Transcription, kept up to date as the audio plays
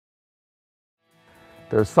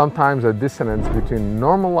There's sometimes a dissonance between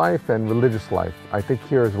normal life and religious life. I think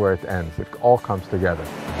here is where it ends. It all comes together.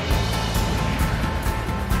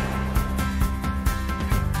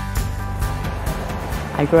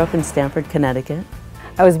 I grew up in Stamford, Connecticut.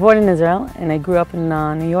 I was born in Israel, and I grew up in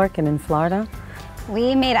New York and in Florida.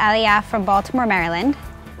 We made Aliyah from Baltimore, Maryland.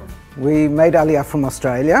 We made Aliyah from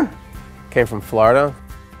Australia. Came from Florida.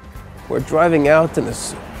 We're driving out in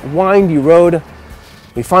this windy road.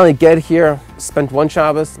 We finally get here, spent one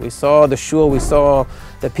Shabbos. We saw the shul, we saw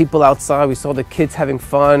the people outside, we saw the kids having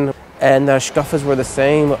fun. And the shkafas were the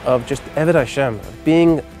same of just Eved Hashem,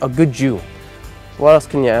 being a good Jew. What else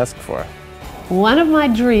can you ask for? One of my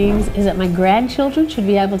dreams is that my grandchildren should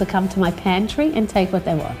be able to come to my pantry and take what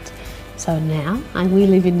they want. So now, we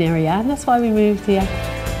live in Neria, and that's why we moved here.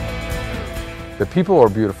 The people are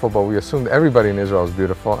beautiful, but we assumed everybody in Israel is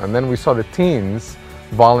beautiful. And then we saw the teens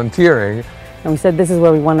volunteering. And we said, this is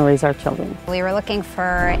where we want to raise our children. We were looking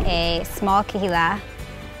for a small kehillah,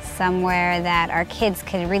 somewhere that our kids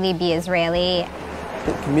could really be Israeli.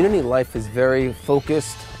 The community life is very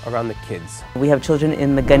focused around the kids. We have children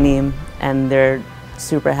in the Ganim, and they're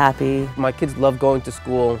super happy. My kids love going to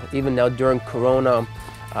school, even now during Corona,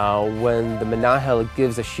 when the Menahel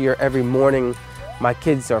gives a shiur every morning. My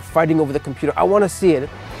kids are fighting over the computer. I want to see it.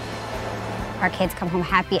 Our kids come home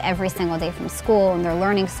happy every single day from school, and they're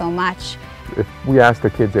learning so much. If we asked the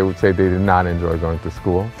kids, they would say they did not enjoy going to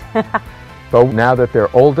school. But now that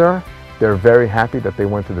they're older, they're very happy that they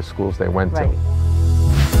went to the schools they went to.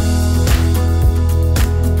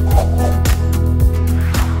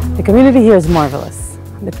 The community here is marvelous.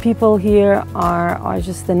 The people here are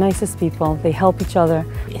just the nicest people. They help each other.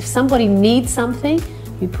 If somebody needs something,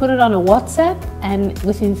 you put it on a WhatsApp, and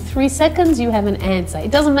within 3 seconds you have an answer.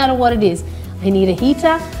 It doesn't matter what it is. I need a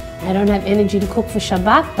heater, I don't have energy to cook for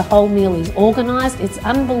Shabbat, the whole meal is organized. It's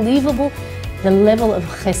unbelievable, the level of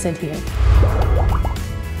chesed here.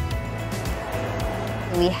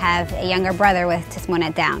 We have a younger brother with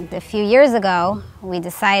Tismonet Down. A few years ago, we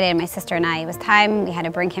decided, my sister and I, it was time, we had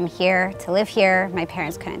to bring him here to live here. My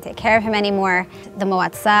parents couldn't take care of him anymore. The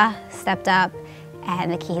Moatzah stepped up,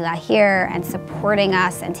 and the Kehillah here, and supporting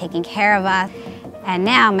us and taking care of us. And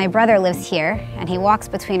now my brother lives here, and he walks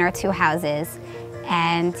between our two houses,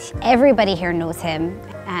 and everybody here knows him.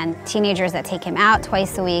 And teenagers that take him out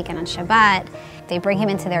twice a week and on Shabbat, they bring him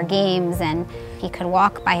into their games, and he could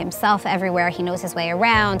walk by himself everywhere. He knows his way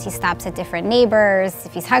around. He stops at different neighbors.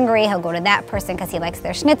 If he's hungry, he'll go to that person because he likes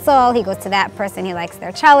their schnitzel. He goes to that person, he likes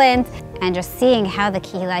their chalent. And just seeing how the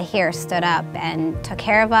Kehillah here stood up and took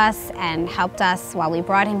care of us and helped us while we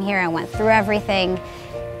brought him here and went through everything,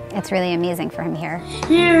 it's really amazing for him here.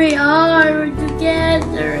 Here we are, we're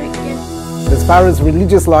together again. As far as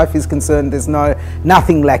religious life is concerned, there's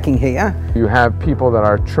nothing lacking here. You have people that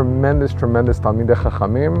are tremendous Talmidei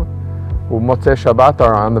Chachamim who Motzei Shabbat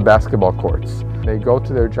are on the basketball courts. They go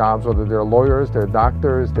to their jobs, whether they're lawyers, they're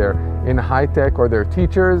doctors, they're in high tech, or they're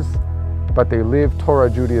teachers, but they live Torah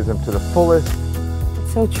Judaism to the fullest.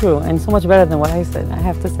 It's so true, and so much better than what I said, I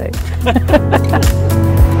have to say.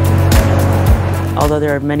 Although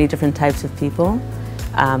there are many different types of people,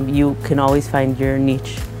 you can always find your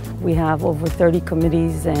niche. We have over 30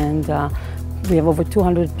 committees, and we have over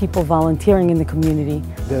 200 people volunteering in the community.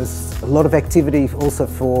 There's a lot of activity also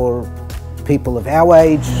for people of our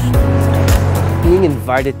age. Being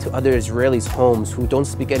invited to other Israelis' homes who don't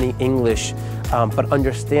speak any English, but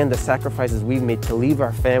understand the sacrifices we've made to leave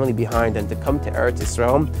our family behind and to come to Eretz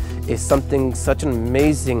Yisrael is something, such an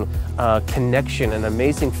amazing connection, an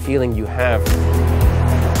amazing feeling you have.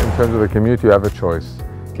 In terms of the commute, you have a choice.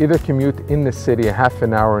 Either commute in the city a half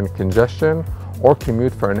an hour in congestion, or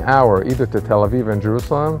commute for an hour either to Tel Aviv and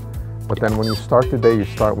Jerusalem, but then when you start the day, you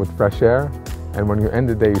start with fresh air, and when you end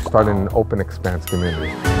the day, you start in an open expanse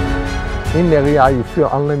community. In Neria, you feel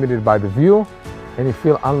unlimited by the view, and you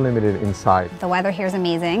feel unlimited inside. The weather here is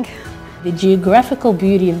amazing. The geographical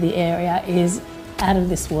beauty of the area is out of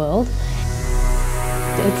this world.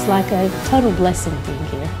 It's like a total blessing being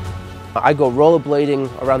here. I go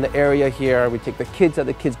rollerblading around the area here. We take the kids out,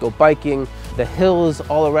 the kids go biking. The hills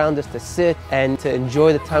all around us to sit and to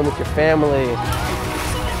enjoy the time with your family.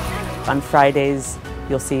 On Fridays,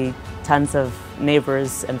 you'll see tons of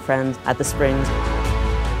neighbors and friends at the springs.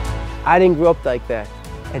 I didn't grow up like that.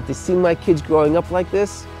 And to see my kids growing up like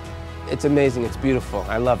this, it's amazing, it's beautiful,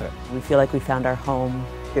 I love it. We feel like we found our home.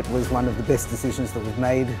 It was one of the best decisions that we've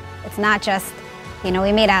made. It's not just, we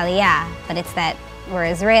made Aliyah, but it's that we're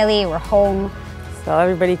Israeli, we're home. So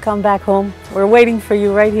everybody come back home. We're waiting for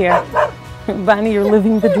you right here. Bani, you're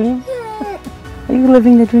living the dream. Are you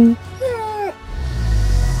living the dream?